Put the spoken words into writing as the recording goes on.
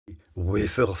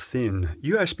wafer-thin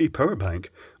USB power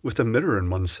bank with a mirror on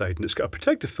one side, and it's got a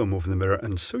protective film over the mirror,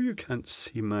 and so you can't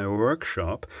see my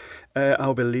workshop.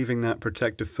 I'll be leaving that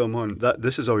protective film on.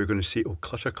 This is all you're going to see. Oh,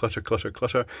 clutter, clutter, clutter,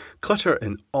 clutter, clutter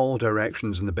in all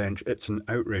directions in the bench. It's an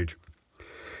outrage.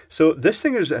 So this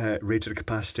thing is rated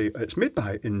capacity. It's made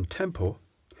by In Tempo,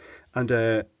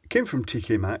 and came from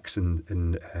TK Maxx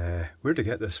in where did I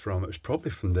get this from? It was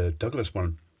probably from the Douglas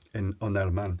one on the Isle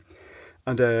of Man,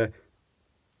 and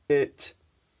it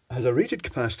has a rated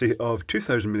capacity of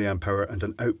 2000 milliamp hour and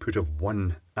an output of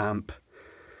 1 amp.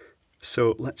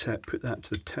 So let's put that to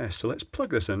the test. So let's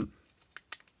plug this in.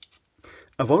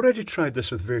 I've already tried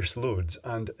this with various loads,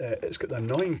 and it's got the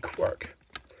annoying quirk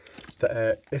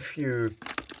that if you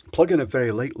plug in a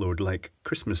very light load like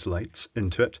Christmas lights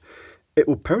into it, it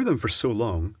will power them for so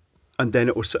long, and then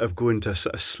it will sort of go into a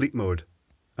sort of sleep mode,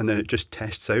 and then it just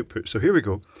tests output. So here we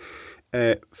go.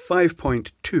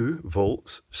 5.2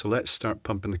 volts, so let's start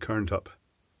pumping the current up.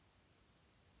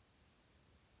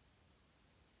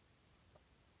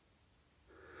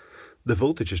 The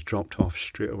voltage has dropped off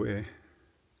straight away.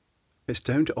 It's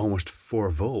down to almost 4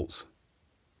 volts.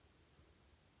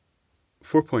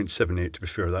 4.78 to be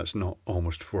fair, that's not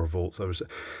almost 4 volts.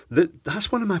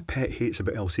 That's one of my pet hates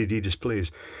about LCD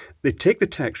displays. They take the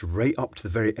text right up to the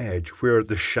very edge where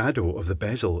the shadow of the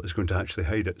bezel is going to actually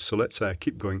hide it. So let's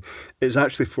keep going. It's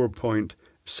actually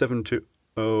 4.72.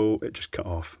 Oh, it just cut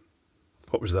off.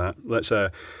 What was that? Let's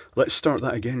start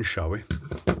that again, shall we?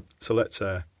 So let's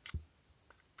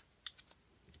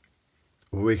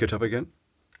wake it up again.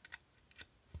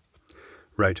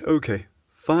 Right, okay.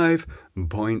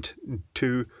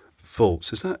 5.2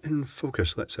 volts. Is that in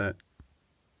focus? Let's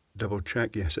double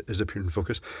check. Yes, it is appearing in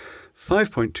focus.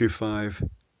 5.25,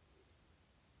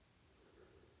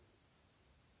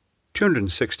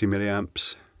 260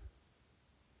 milliamps.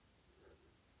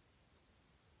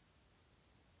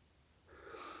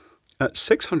 At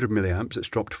 600 milliamps, it's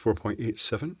dropped to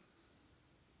 4.87.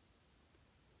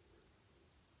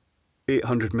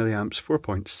 800 milliamps,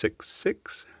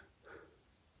 4.66.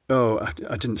 Oh,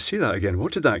 I didn't see that again.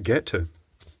 What did that get to?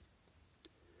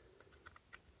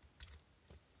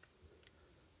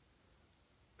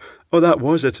 Oh, that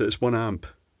was it. It's 1 amp.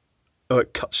 Oh,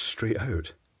 it cuts straight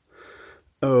out.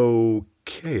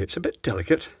 Okay, it's a bit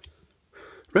delicate.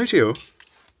 Rightio.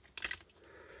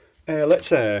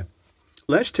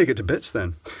 Let's take it to bits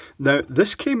then. Now,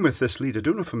 this came with this lead. I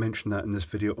don't know if I mentioned that in this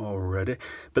video already,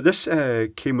 but this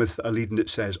came with a lead and it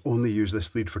says only use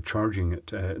this lead for charging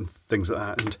it and things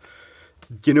like that. And,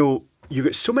 you know, you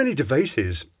get so many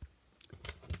devices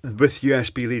with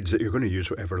USB leads that you're going to use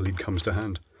whatever lead comes to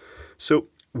hand. So,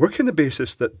 working the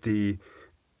basis that the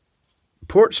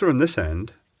ports are on this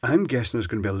end, I'm guessing there's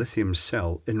going to be a lithium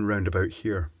cell in round about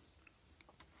here.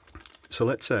 So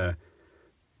let's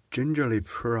gingerly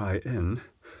pry in.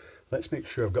 Let's make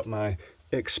sure I've got my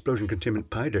explosion containment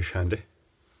pie dish handy.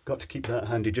 Got to keep that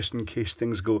handy just in case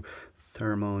things go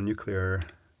thermonuclear.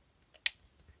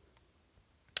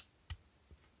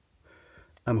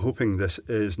 I'm hoping this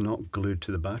is not glued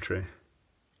to the battery.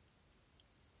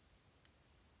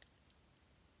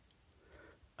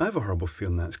 I have a horrible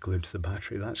feeling that's glued to the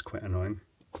battery. That's quite annoying.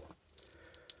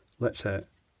 Let's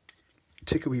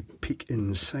take a wee peek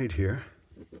inside here.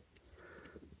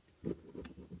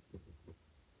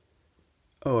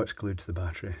 Oh, it's glued to the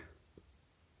battery.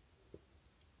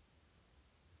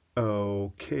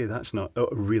 Okay, that's not... Oh,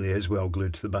 it really is well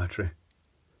glued to the battery.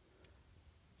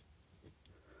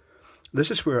 This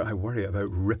is where I worry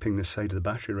about ripping the side of the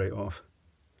battery right off.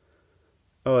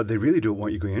 Oh, they really don't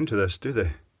want you going into this, do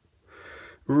they?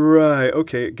 Right,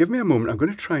 okay, give me a moment. I'm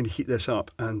going to try and heat this up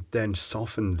and then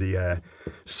soften the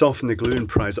glue and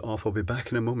prise it off. I'll be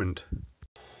back in a moment.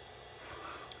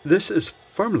 This is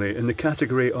firmly in the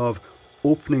category of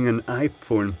opening an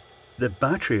iPhone. The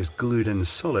battery is glued in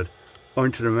solid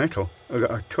onto the metal. I've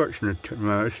got a torch in the tip of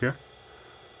my mouth here.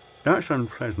 That's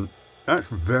unpleasant. That's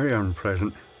very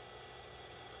unpleasant.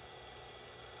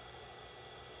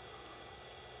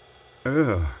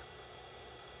 Ugh.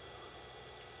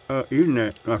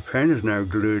 Even my pen is now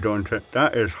glued onto it.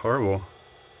 That is horrible.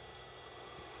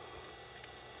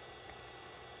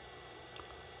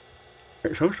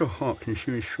 It's also hot. Can you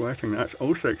see me sweating? That's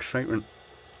also excitement.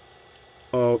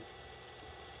 Oh.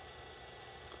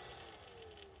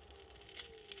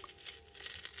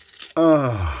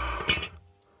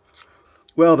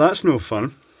 Well, that's no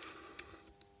fun.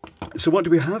 So what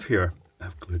do we have here?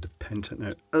 I've glued the pen to it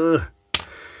now. Ugh.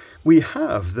 We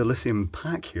have the lithium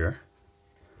pack here.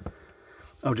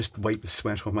 I'll just wipe the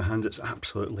sweat off my hands. It's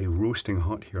absolutely roasting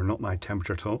hot here, not my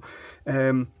temperature at all.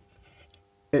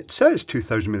 It says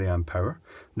 2000 milliamp power.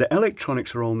 The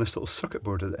electronics are all in this little circuit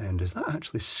board at the end. Is that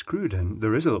actually screwed in?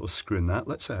 There is a little screw in that.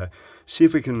 Let's see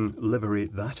if we can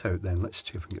liberate that out then. Let's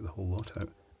see if we can get the whole lot out.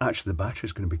 Actually, the battery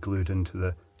is going to be glued into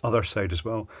the other side as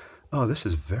well. Oh, this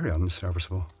is very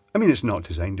unserviceable. I mean, it's not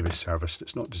designed to be serviced.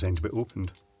 It's not designed to be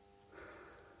opened.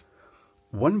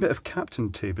 One bit of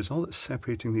Kapton tape is all that's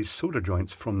separating these solder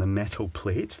joints from the metal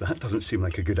plate. That doesn't seem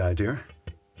like a good idea.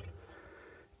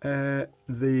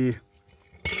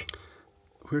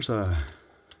 Where's a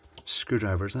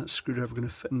screwdriver? Is that screwdriver going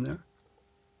to fit in there?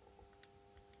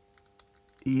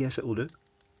 Yes, it will do.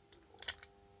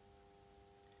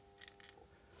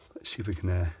 Let's see if we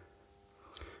can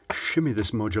shimmy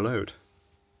this module out.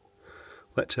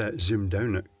 Let's zoom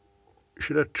down it.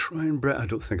 Should I try and brighten? I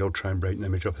don't think I'll try and brighten the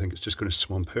image up. I think it's just going to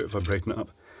swamp out if I brighten it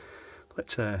up.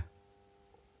 Let's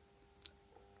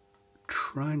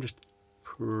try and just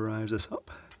prise this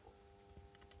up.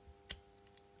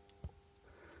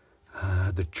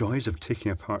 The joys of taking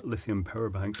apart lithium power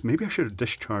banks. Maybe I should have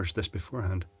discharged this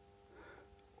beforehand.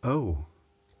 Oh,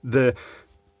 the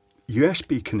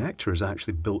USB connector is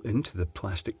actually built into the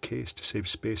plastic case to save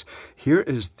space. Here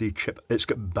is the chip. It's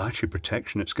got battery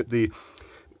protection. It's got the,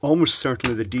 almost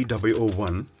certainly the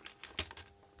DW01.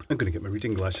 I'm going to get my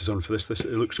reading glasses on for this.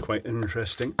 It looks quite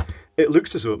interesting. It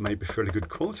looks as though it might be fairly good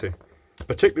quality,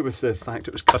 particularly with the fact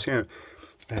it was cutting out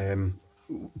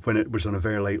when it was on a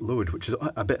very light load, which is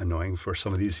a bit annoying for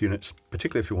some of these units,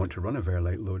 particularly if you want to run a very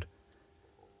light load.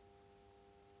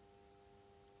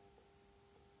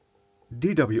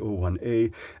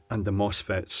 DW01A and the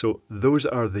MOSFET. So those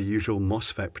are the usual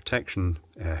MOSFET protection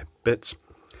bits.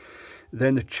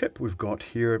 Then the chip we've got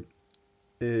here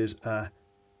is a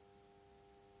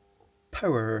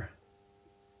power.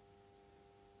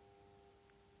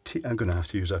 I'm going to have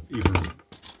to use a even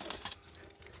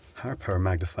higher power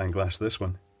magnifying glass for this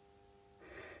one.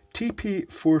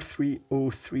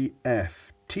 TP4303F.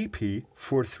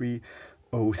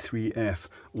 TP4303F.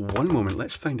 One moment,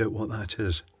 let's find out what that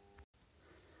is.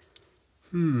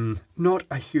 Not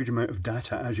a huge amount of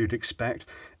data as you'd expect.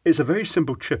 It's a very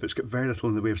simple chip. It's got very little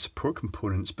in the way of support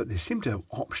components, but they seem to have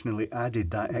optionally added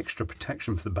that extra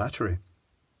protection for the battery.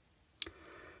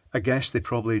 I guess they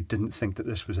probably didn't think that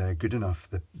this was good enough,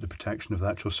 the protection of the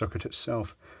actual circuit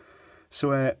itself.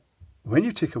 So when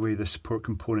you take away the support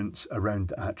components around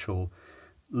the actual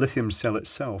lithium cell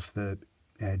itself, the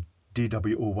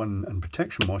DW01 and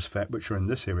protection MOSFET, which are in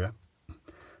this area,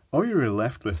 all you're really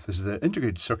left with is the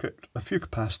integrated circuit, a few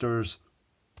capacitors.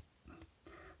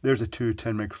 There's a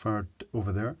 210 microfarad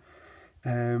over there.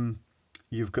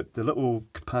 You've got the little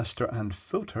capacitor and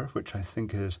filter, which I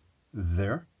think is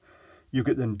there. You've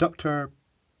got the inductor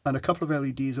and a couple of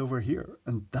LEDs over here,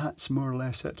 and that's more or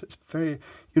less it. It's very,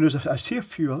 I see a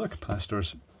few other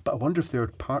capacitors, but I wonder if they're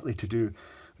partly to do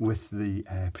with the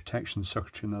protection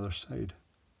circuitry on the other side.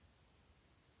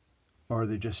 Or are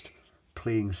they just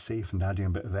playing safe and adding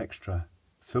a bit of extra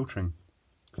filtering?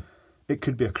 It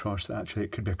could be across, actually,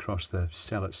 it could be across the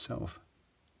cell itself.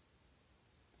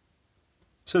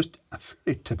 So it's a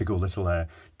fairly typical little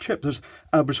chip.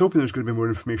 I was hoping there was going to be more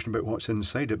information about what's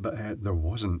inside it, but there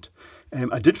wasn't.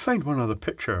 I did find one other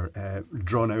picture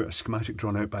drawn out, a schematic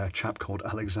drawn out by a chap called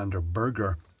Alexander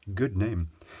Berger. Good name.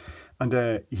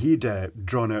 And he'd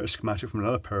drawn out a schematic from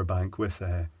another power bank with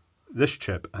this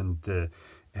chip and the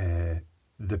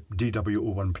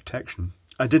DW01 protection.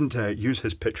 I didn't use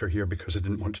his picture here because I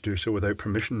didn't want to do so without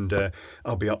permission, and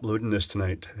I'll be uploading this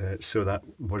tonight, so that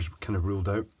was kind of ruled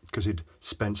out because he'd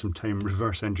spent some time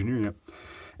reverse engineering it.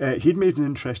 He'd made an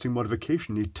interesting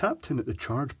modification. He tapped in at the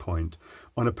charge point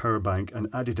on a power bank and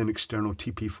added an external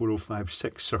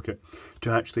TP4056 circuit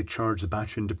to actually charge the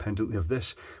battery independently of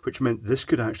this, which meant this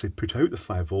could actually put out the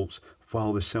 5 volts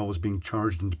while the cell was being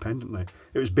charged independently.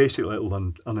 It was basically a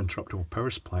little uninterruptible power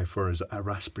supply for a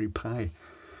Raspberry Pi.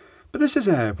 But this is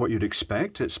what you'd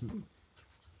expect. It's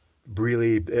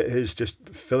really, it is just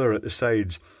filler at the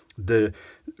sides, the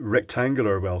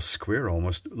rectangular, well, square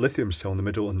almost, lithium cell in the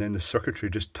middle, and then the circuitry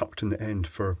just tucked in the end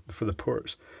for the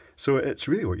ports. So it's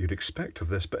really what you'd expect of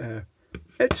this, but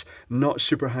it's not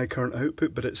super high current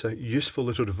output, but it's a useful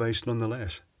little device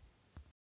nonetheless.